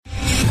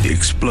the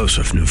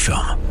explosive new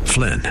film,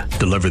 Flynn,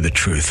 Deliver the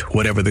Truth,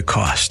 Whatever the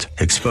Cost,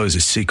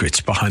 exposes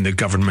secrets behind the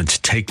government's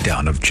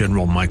takedown of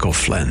General Michael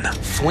Flynn.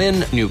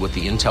 Flynn knew what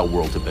the intel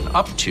world had been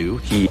up to.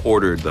 He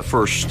ordered the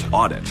first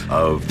audit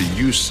of the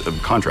use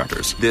of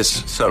contractors.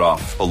 This set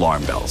off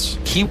alarm bells.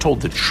 He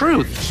told the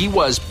truth. He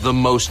was the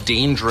most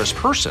dangerous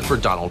person for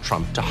Donald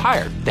Trump to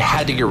hire. They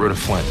had to get rid of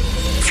Flynn.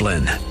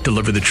 Flynn,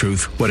 Deliver the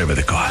Truth, Whatever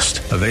the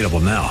Cost. Available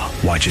now.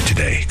 Watch it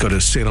today. Go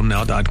to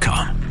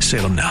salemnow.com.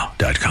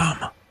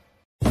 salemnow.com.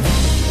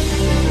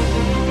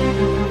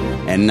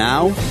 And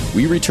now,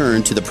 we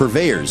return to the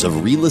purveyors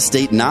of real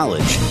estate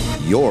knowledge,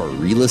 your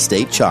Real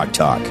Estate Chalk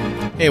Talk.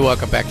 Hey,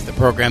 welcome back to the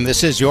program.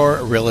 This is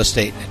your Real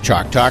Estate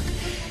Chalk Talk,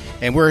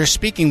 and we're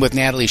speaking with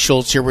Natalie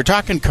Schultz here. We're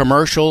talking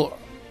commercial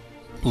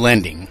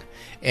lending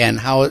and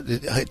how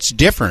it's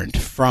different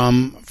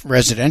from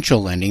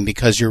residential lending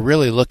because you're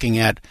really looking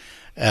at,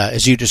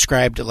 as you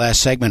described the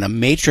last segment, a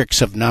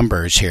matrix of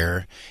numbers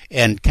here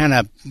and kind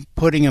of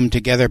putting them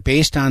together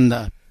based on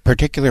the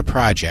particular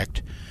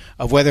project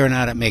of whether or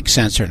not it makes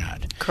sense or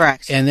not.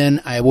 Correct. And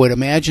then I would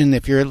imagine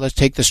let's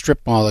take the strip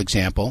mall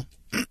example,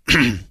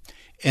 and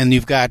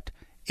if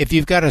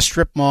you've got a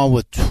strip mall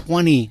with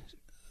 20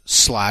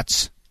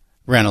 slots,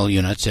 rental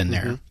units in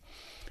there,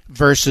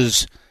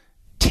 versus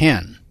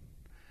 10,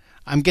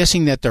 I'm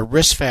guessing that the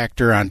risk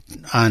factor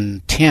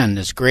on 10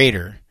 is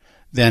greater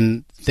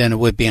than it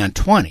would be on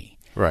 20.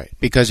 Right.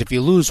 Because if you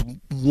lose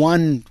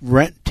one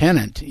rent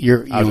tenant,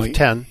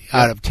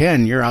 out of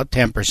 10, you're out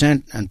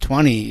 10%, and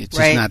 20, it's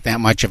just not that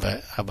much of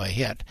a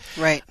hit.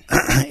 Right.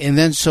 And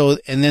then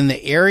the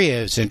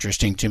area is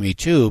interesting to me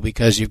too,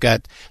 because you've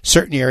got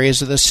certain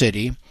areas of the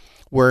city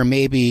where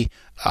maybe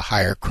a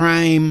higher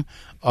crime,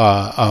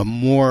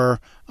 more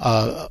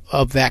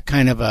of that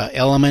kind of a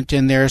element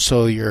in there,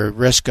 so your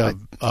risk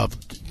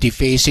of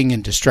defacing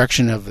and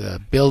destruction of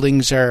the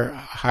buildings are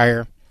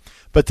higher.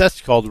 But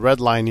that's called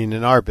redlining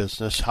in our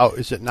business. How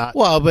is it not?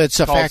 Well, but it's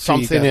a fact.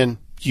 Something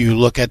you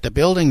look at the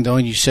building, though,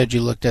 and you said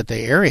you looked at the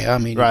area. I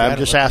mean, right. I'm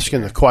just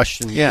asking the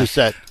question. Yeah. Is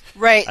that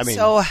right? I mean,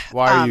 so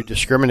why are you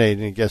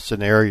discriminating against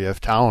an area of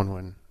town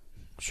when you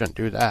shouldn't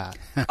do that?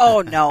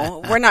 Oh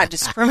no, we're not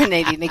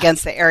discriminating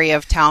against the area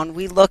of town.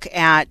 We look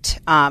at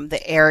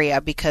the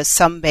area because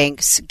some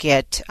banks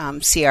get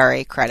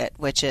CRA credit,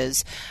 which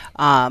is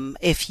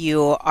if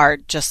you are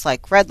just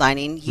like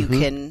redlining, you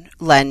can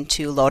lend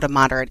to low to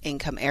moderate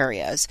income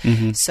areas.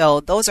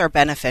 So those are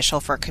beneficial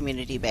for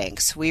community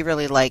banks. We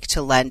really like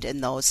to lend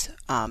in those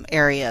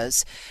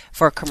areas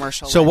for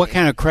commercial lending. What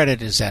kind of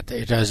credit is that?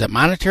 Is it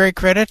monetary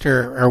credit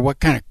or what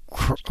kind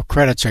of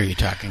credits are you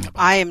talking about?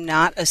 I am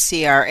not a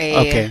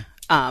CRA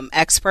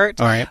expert.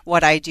 All right.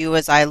 What I do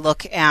is I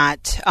look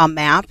at a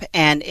map,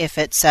 and if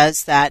it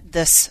says that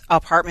this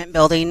apartment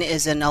building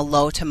is in a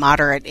low to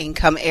moderate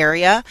income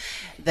area,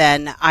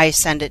 then I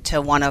send it to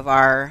one of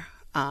our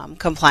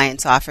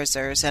compliance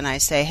officers, and I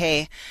say,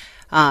 hey,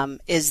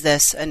 is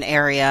this an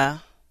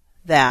area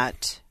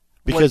that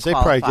because they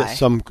probably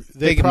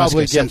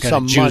get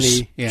some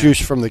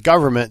juice from the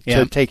government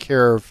to take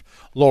care of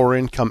lower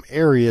income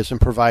areas and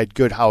provide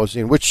good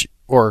housing,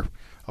 or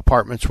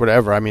apartments,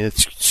 whatever. I mean,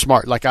 it's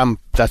smart.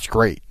 That's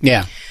great.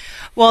 Yeah.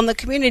 Well, in the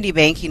community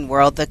banking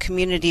world, the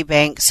community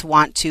banks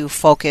want to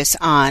focus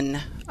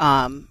on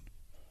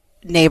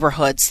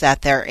neighborhoods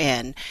that they're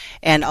in.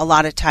 And a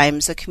lot of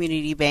times the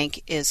community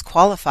bank is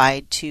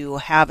qualified to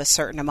have a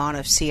certain amount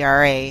of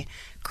CRA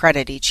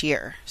credit each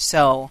year.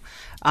 So,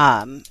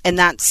 and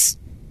that's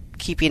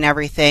keeping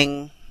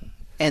everything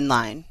in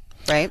line,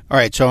 right? All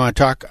right. So I want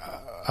to talk,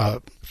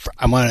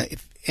 I want to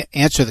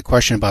answer the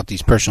question about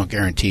these personal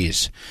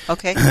guarantees.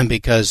 Okay.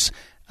 Because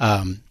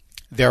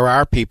there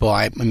are people,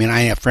 I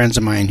have friends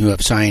of mine who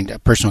have signed a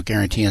personal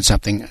guarantee on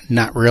something,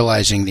 not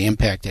realizing the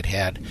impact it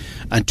had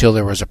until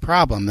there was a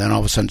problem. Then all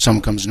of a sudden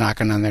someone comes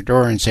knocking on their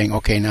door and saying,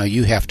 okay, now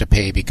you have to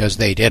pay because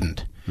they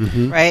didn't.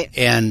 Right.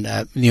 And,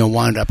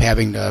 wound up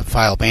having to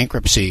file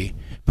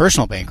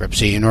personal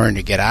bankruptcy in order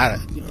to get out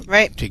of it.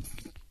 Right. To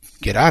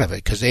get out of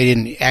it because they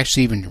didn't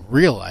actually even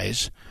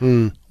realize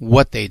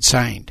what they'd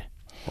signed.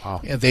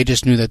 Wow. They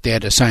just knew that they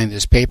had to sign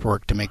this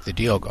paperwork to make the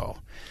deal go.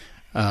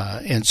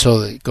 And so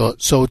they go.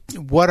 So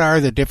what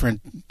are the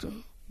different?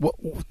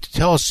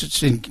 Tell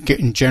us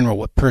in general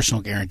what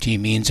personal guarantee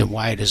means and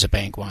why does a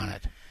bank want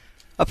it?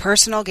 A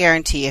personal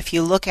guarantee, if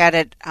you look at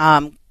it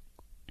on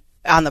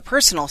the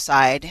personal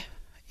side,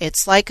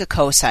 it's like a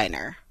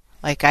cosigner.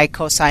 Like I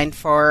co-signed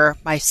for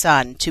my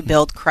son to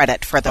build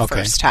credit for the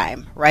first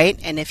time, right?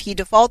 And if he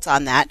defaults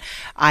on that,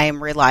 I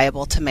am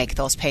reliable to make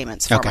those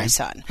payments for my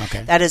son.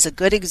 Okay. That is a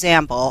good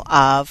example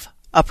of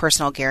a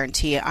personal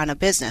guarantee on a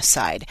business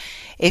side.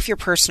 If you're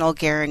personal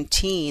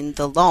guaranteeing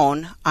the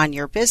loan on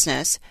your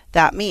business,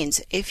 that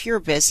means if your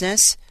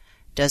business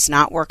does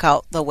not work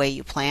out the way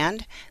you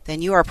planned,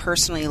 then you are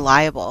personally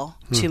liable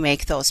to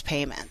make those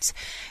payments.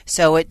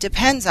 So it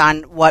depends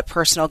on what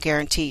personal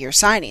guarantee you're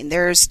signing.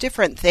 There's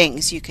different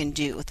things you can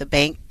do. The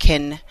bank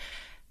can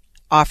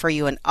offer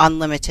you an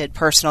unlimited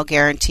personal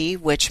guarantee,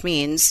 which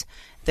means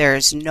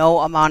there's no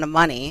amount of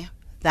money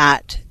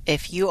that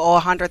if you owe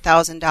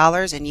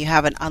 $100,000 and you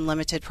have an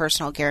unlimited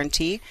personal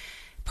guarantee,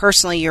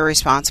 personally you're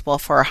responsible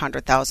for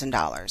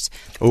 $100,000.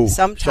 Oh,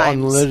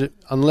 sometimes so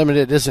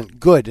unlimited isn't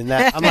good in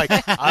that. I'm like,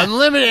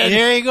 unlimited.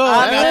 There you go.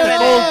 I got the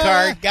gold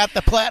card, got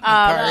the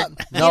platinum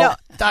card. No,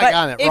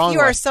 doggone it. If Wrong you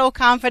way. are so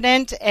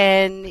confident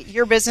and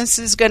your business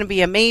is going to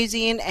be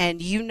amazing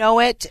and you know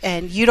it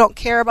and you don't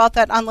care about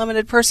that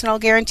unlimited personal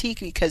guarantee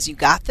because you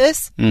got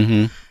this,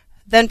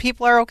 then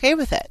people are okay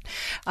with it.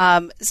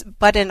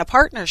 But in a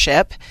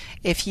partnership,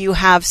 if you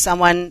have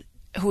someone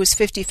who's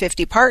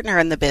 50-50 partner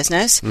in the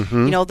business,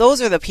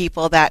 those are the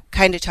people that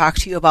kind of talk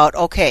to you about,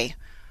 okay,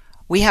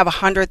 we have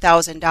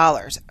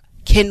 $100,000.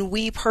 Can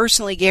we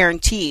personally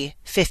guarantee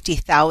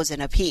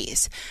 $50,000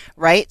 apiece,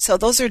 right? So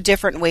those are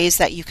different ways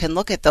that you can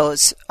look at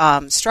those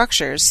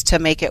structures to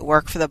make it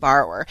work for the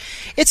borrower.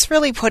 It's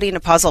really putting a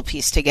puzzle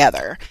piece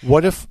together.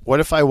 What if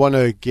I want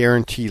to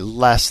guarantee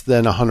less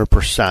than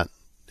 100%?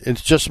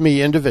 It's just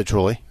me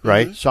individually,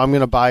 right? So I'm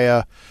going to buy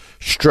a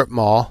strip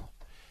mall,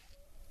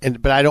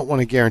 but I don't want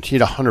to guarantee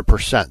it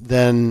 100%.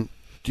 Then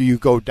do you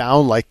go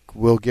down, like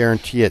we'll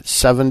guarantee it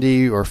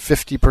 70 or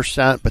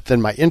 50%, but then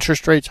my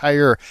interest rate's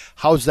higher?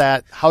 How's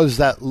that?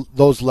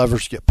 Those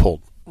levers get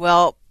pulled?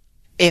 Well,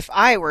 if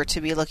I were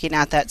to be looking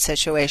at that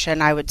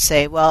situation, I would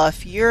say, well,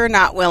 if you're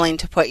not willing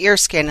to put your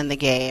skin in the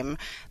game,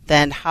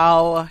 then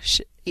how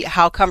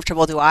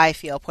comfortable do I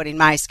feel putting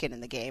my skin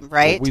in the game,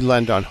 right? Well, we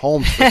lend on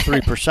homes for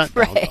 3%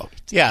 down, though.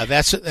 Yeah,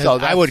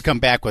 I would come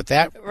back with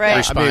that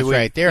response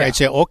right there. Yeah. I'd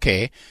say,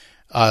 okay,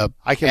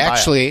 I can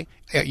actually,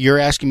 you're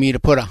asking me to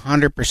put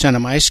 100%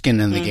 of my skin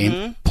in the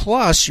game,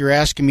 plus you're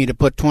asking me to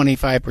put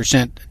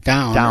 25%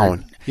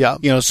 down.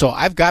 Yeah. So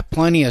I've got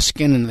plenty of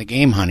skin in the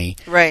game, honey.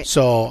 Right.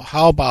 So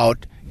how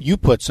about you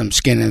put some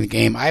skin in the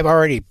game? I've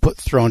already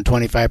thrown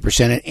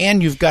 25% in,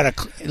 and you've got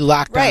to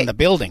lock down the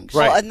buildings.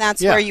 Well, and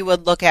that's where you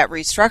would look at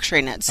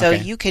restructuring it. So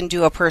you can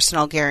do a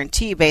personal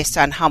guarantee based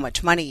on how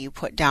much money you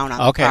put down on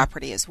the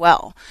property as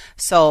well.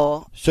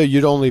 So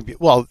you'd only be,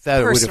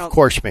 that would of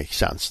course make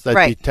sense.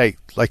 That'd be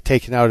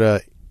taking out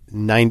a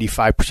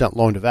 95%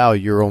 loan to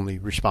value. You're only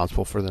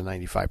responsible for the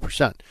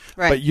 95%.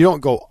 Right. But you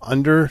don't go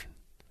under.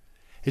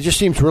 It just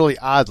seems really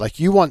odd. Like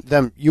you want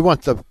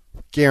the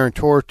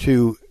guarantor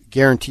to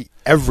guarantee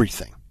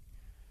everything,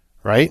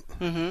 right?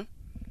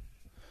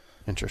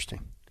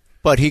 Interesting.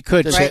 But he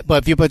could say,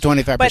 but if you put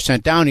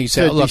 25% down, he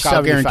said, look,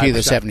 I'll guarantee the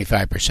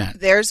 75%.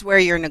 There's where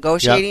your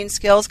negotiating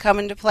skills come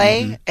into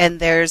play.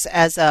 And there's,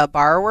 as a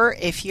borrower,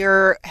 if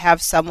you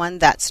have someone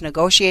that's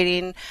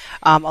negotiating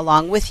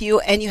along with you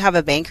and you have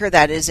a banker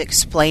that is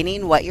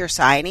explaining what you're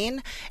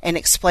signing and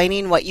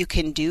explaining what you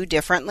can do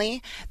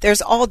differently,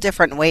 there's all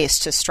different ways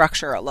to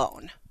structure a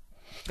loan.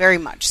 Very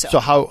much so. So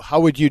how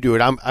would you do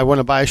it? I want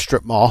to buy a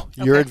strip mall.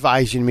 You're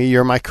advising me.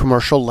 You're my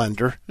commercial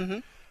lender.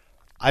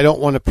 I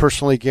don't want to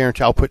personally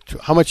guarantee. I'll put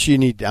how much do you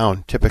need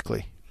down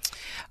typically?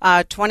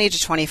 20 to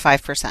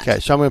 25%. Okay,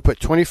 so I'm going to put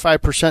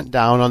 25%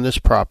 down on this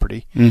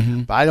property,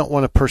 but I don't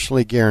want to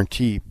personally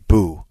guarantee.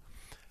 Boo.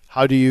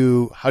 How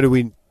do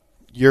we?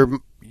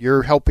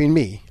 You're helping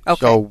me. Okay.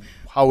 So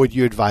how would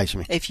you advise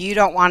me? If you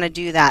don't want to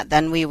do that,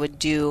 then we would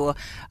do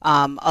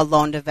a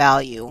loan to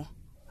value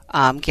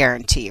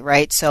guarantee,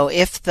 right? So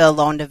if the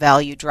loan to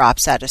value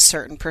drops at a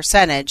certain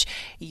percentage,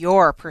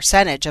 your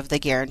percentage of the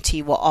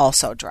guarantee will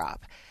also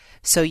drop.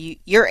 So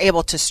you're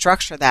able to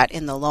structure that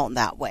in the loan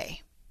that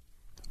way.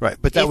 Right,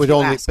 but that would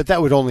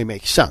only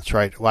make sense,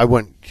 right? Well, I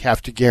wouldn't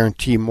have to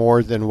guarantee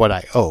more than what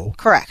I owe.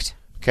 Correct.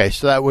 Okay,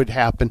 so that would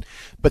happen,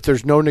 but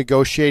there's no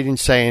negotiating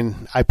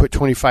saying I put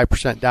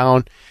 25%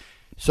 down,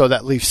 so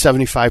that leaves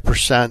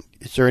 75%.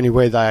 Is there any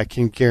way that I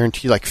can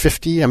guarantee like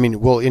 50? I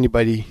mean, will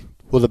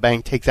the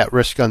bank take that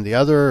risk on the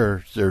other,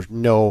 or is there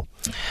no?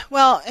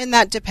 Well, and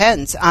that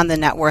depends on the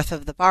net worth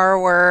of the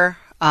borrower,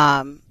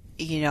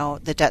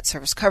 the debt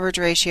service coverage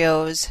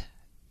ratios.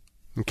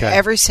 Okay.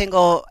 Every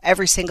single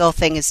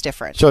thing is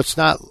different. So it's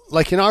not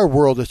like in our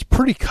world, it's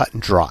pretty cut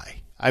and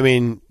dry. I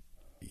mean,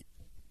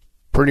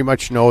 pretty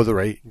much know the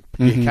rate.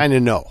 You kind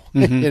of know.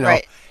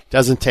 Right.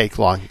 Doesn't take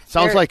long. It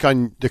sounds like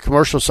on the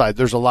commercial side,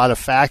 there's a lot of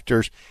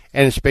factors,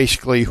 and it's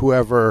basically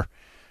whoever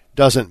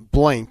doesn't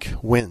blink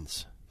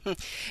wins.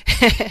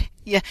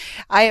 Yeah,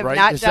 I have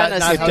not done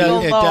a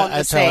single loan the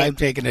That's same. how I'm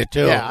taking it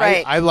too. Yeah,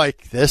 Right. I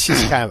like this is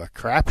kind of a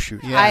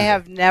crapshoot. I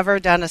have never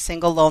done a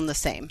single loan the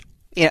same.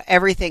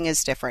 Everything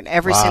is different.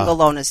 Every single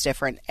loan is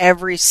different.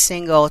 Every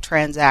single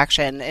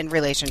transaction and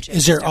relationship.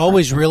 Is there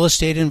always real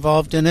estate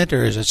involved in it,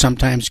 or is it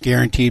sometimes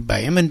guaranteed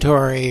by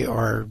inventory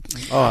or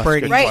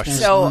operating? Right.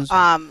 So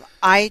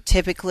I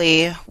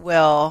typically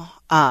will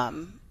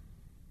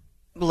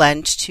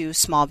lend to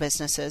small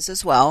businesses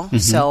as well.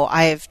 So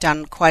I've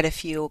done quite a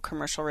few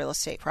commercial real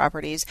estate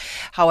properties.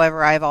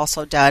 However, I've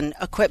also done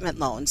equipment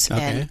loans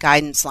and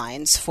guidance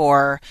lines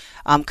for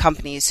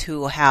companies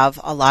who have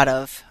a lot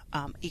of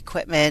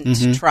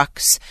equipment,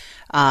 trucks,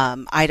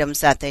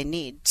 items that they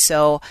need.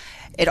 So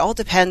it all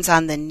depends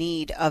on the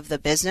need of the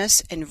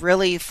business and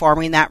really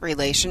forming that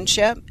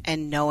relationship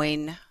and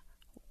knowing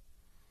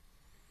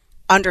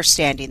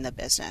understanding the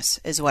business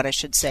is what I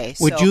should say.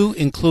 Would you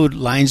include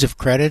lines of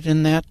credit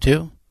in that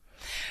too?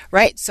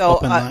 Right. So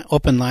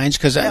open lines,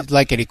 because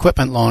like an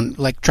equipment loan,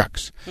 like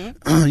trucks,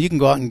 you can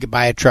go out and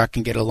buy a truck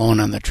and get a loan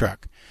on the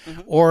truck,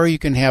 or you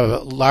can have a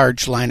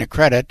large line of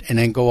credit and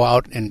then go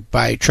out and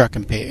buy a truck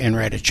and pay and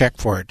write a check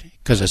for it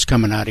because it's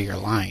coming out of your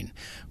line.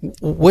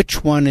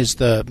 Which one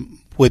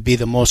would be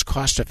the most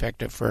cost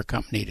effective for a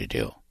company to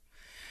do?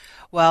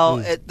 Well,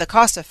 the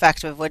cost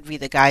effective would be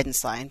the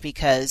guidance line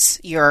because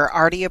you're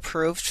already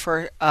approved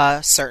for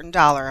a certain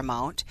dollar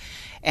amount.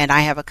 And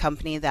I have a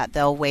company that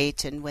they'll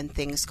wait, and when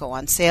things go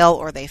on sale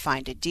or they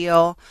find a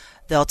deal,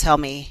 they'll tell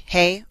me,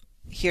 hey,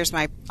 here's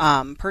my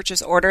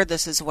purchase order.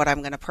 This is what I'm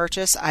going to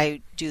purchase.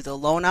 I do the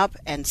loan up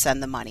and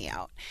send the money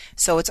out.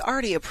 So it's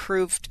already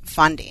approved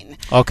funding.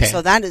 Okay.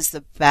 So that is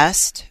the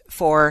best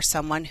for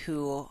someone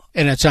who...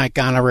 And it's like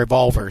on a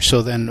revolver.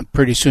 So then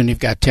pretty soon you've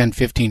got 10,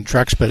 15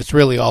 trucks, but it's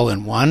really all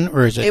in one?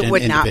 Or is it It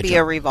would individual? not be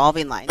a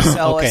revolving line.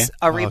 So Okay.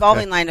 a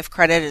revolving line of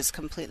credit is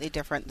completely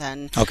different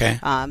than Okay.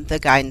 The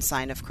guidance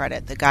line of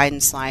credit. The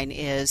guidance line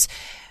is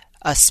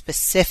a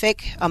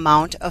specific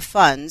amount of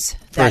funds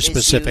For a that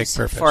specific is used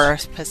purpose. for a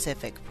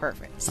specific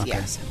purpose. Okay.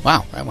 Yes.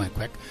 Wow, that went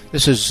quick.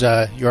 This is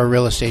your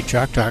Real Estate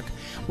Chalk Talk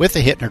with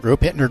the Hittner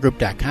Group,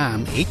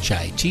 hittnergroup.com,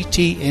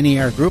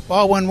 Hittner Group,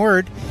 all one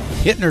word,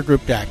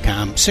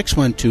 hittnergroup.com,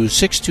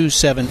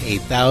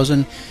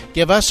 612-627-8000.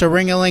 Give us a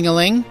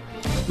ring-a-ling-a-ling.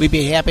 We'd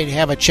be happy to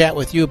have a chat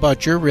with you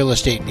about your real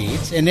estate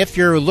needs. And if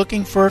you're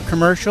looking for a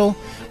commercial,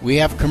 we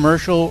have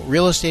commercial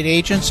real estate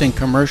agents and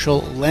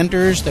commercial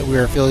lenders that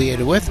we're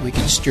affiliated with. We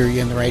can steer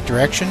you in the right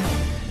direction.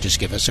 Just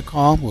give us a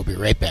call. We'll be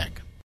right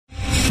back.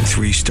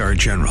 3-star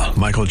General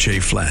Michael J.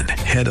 Flynn,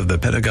 head of the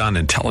Pentagon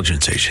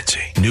Intelligence Agency,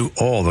 knew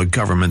all the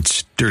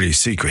government's dirty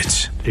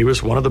secrets. He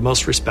was one of the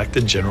most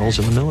respected generals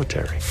in the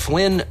military.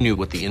 Flynn knew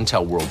what the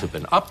intel world had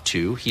been up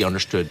to. He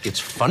understood its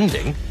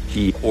funding.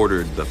 He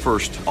ordered the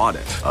first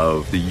audit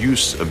of the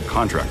use of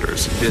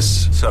contractors.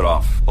 This set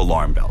off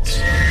alarm bells.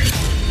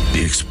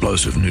 The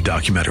explosive new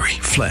documentary,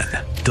 Flynn,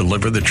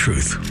 Deliver the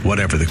Truth,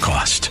 Whatever the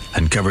Cost,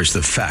 uncovers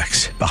the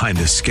facts behind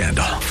the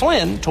scandal.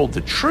 Flynn told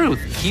the truth.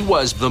 He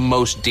was the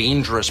most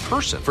dangerous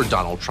person for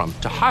Donald Trump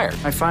to hire.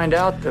 I find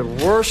out the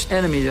worst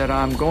enemy that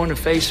I'm going to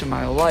face in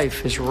my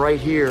life is right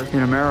here in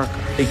America.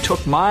 They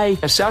took my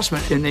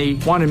assessment and they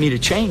wanted me to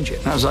change it.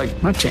 And I was like,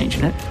 I'm not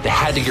changing it. They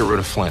had to get rid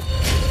of Flynn.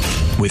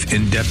 With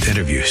in-depth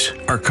interviews,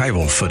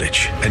 archival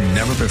footage, and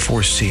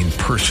never-before-seen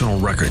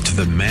personal records of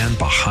the man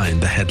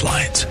behind the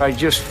headlines. I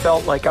just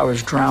felt like I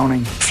was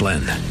drowning.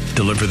 Flynn,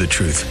 Deliver the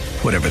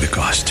Truth, Whatever the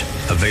Cost.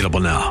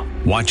 Available now.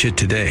 Watch it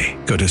today.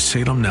 Go to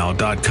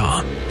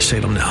salemnow.com.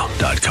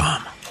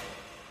 salemnow.com.